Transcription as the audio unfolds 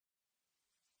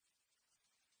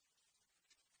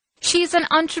She's an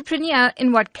entrepreneur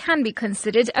in what can be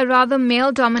considered a rather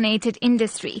male-dominated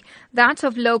industry, that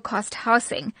of low-cost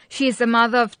housing. She is the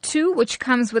mother of 2, which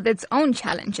comes with its own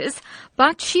challenges,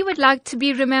 but she would like to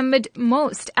be remembered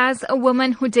most as a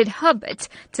woman who did her bit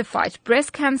to fight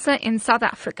breast cancer in South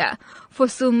Africa. For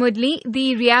Sue Moodley,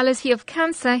 the reality of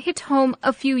cancer hit home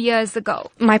a few years ago.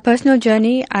 My personal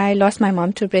journey, I lost my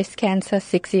mom to breast cancer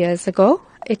 6 years ago.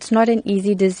 It's not an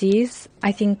easy disease.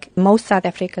 I think most South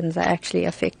Africans are actually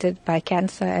affected by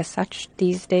cancer as such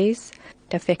these days.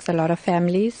 It affects a lot of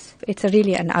families. It's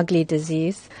really an ugly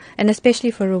disease. And especially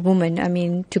for a woman, I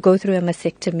mean, to go through a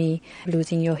mastectomy,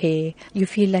 losing your hair, you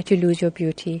feel that you lose your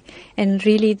beauty. And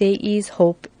really there is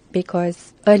hope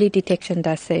because early detection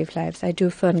does save lives. I do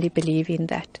firmly believe in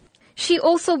that. She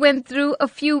also went through a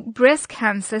few breast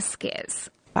cancer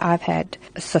scares. I've had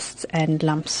cysts and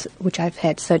lumps, which I've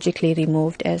had surgically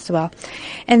removed as well.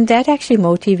 And that actually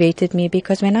motivated me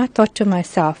because when I thought to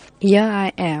myself, here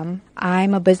I am,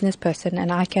 I'm a business person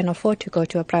and I can afford to go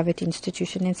to a private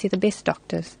institution and see the best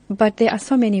doctors. But there are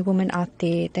so many women out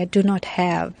there that do not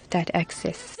have that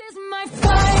access. This is my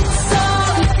fight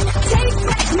song. Take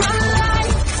back my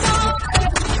life song.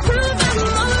 Prove I'm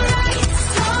alright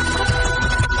song.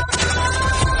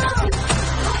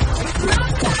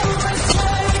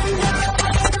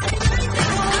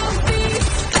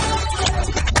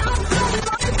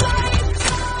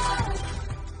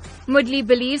 Moodley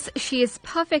believes she is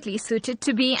perfectly suited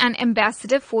to be an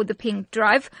ambassador for the Pink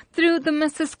Drive through the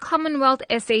Mrs. Commonwealth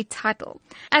SA title.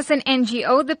 As an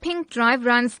NGO, the Pink Drive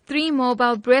runs 3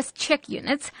 mobile breast check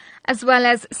units as well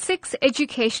as 6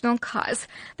 educational cars.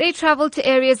 They travel to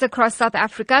areas across South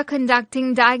Africa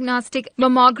conducting diagnostic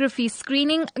mammography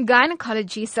screening,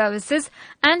 gynecology services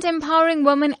and empowering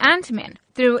women and men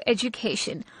through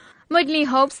education. Moodley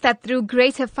hopes that through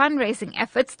greater fundraising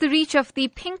efforts, the reach of the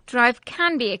Pink Drive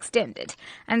can be extended.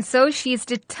 And so she is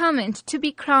determined to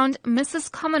be crowned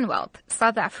Mrs. Commonwealth,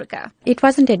 South Africa. It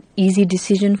wasn't an easy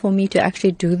decision for me to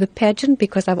actually do the pageant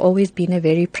because I've always been a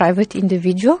very private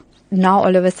individual. Now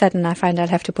all of a sudden I find I'll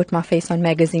have to put my face on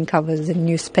magazine covers and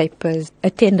newspapers,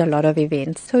 attend a lot of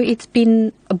events. So it's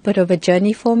been a bit of a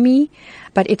journey for me,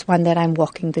 but it's one that I'm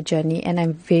walking the journey and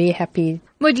I'm very happy.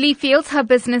 Moodley feels her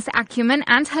business acumen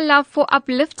and her love for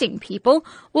uplifting people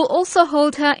will also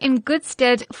hold her in good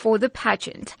stead for the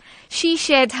pageant. She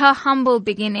shared her humble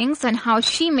beginnings and how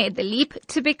she made the leap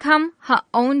to become her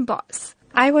own boss.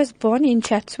 I was born in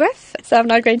Chatsworth, so I'm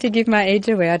not going to give my age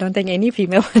away. I don't think any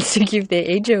female wants to give their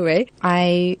age away.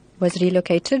 I was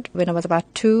relocated when I was about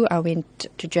 2. I went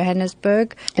to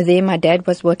Johannesburg. There my dad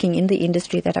was working in the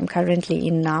industry that I'm currently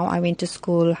in now. I went to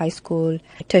school, high school,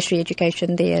 tertiary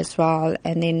education there as well.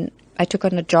 And then I took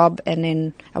on a job and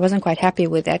then I wasn't quite happy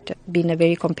with that, being a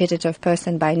very competitive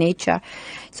person by nature.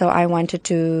 So I wanted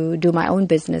to do my own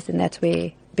business, and that's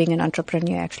where being an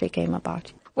entrepreneur actually came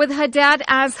about. With her dad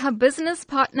as her business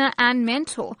partner and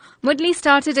mentor, Moodley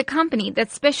started a company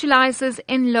that specializes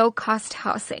in low-cost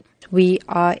housing. We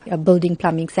are a building,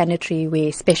 plumbing, sanitary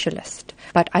ware specialist,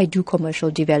 but I do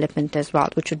commercial development as well,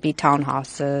 which would be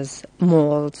townhouses,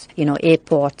 malls,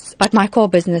 airports. But my core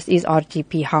business is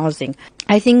RDP housing.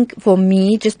 I think for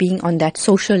me, just being on that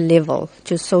social level,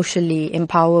 to socially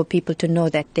empower people to know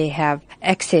that they have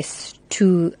access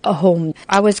to a home.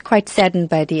 I was quite saddened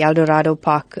by the Eldorado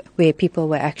Park where people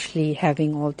were actually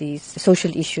having all these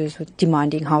social issues with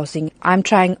demanding housing. I'm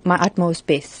trying my utmost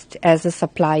best as a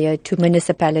supplier to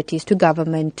municipalities, to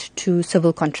government, to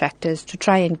civil contractors to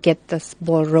try and get this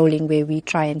ball rolling where we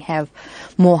try and have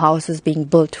more houses being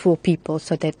built for people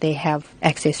so that they have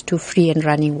access to free and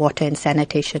running water and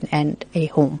sanitation and a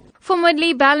home. For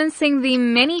Moodley, balancing the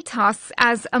many tasks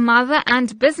as a mother and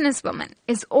businesswoman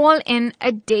is all in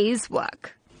a day's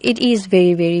work. It is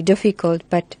very, very difficult,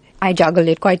 but I juggle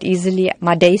it quite easily.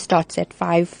 My day starts at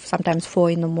 5, sometimes 4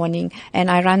 in the morning,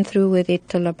 and I run through with it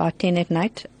till about 10 at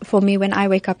night. For me, when I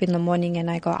wake up in the morning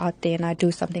and I go out there and I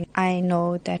do something, I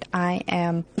know that I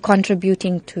am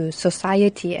contributing to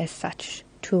society as such,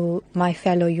 to my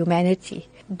fellow humanity.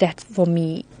 That for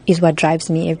me is what drives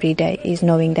me every day, is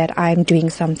knowing that I'm doing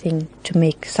something to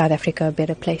make South Africa a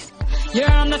better place.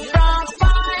 You're on the front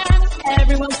line,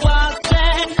 everyone's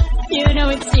watching. You know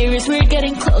it's serious, we're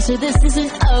getting closer, this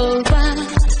isn't over.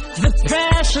 The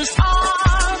pressure's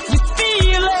on, you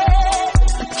feel it,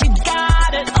 but you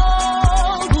got it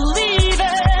all, believe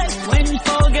it. When you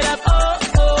fold it up,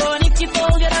 oh, and if you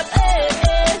fold it up,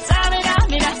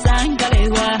 Samina,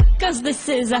 Sangalewa, 'cause this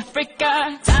is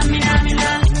Africa. Samina,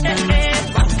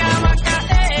 Waka,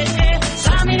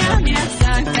 Samina,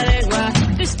 Sangalewa,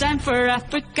 this time for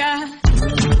Africa.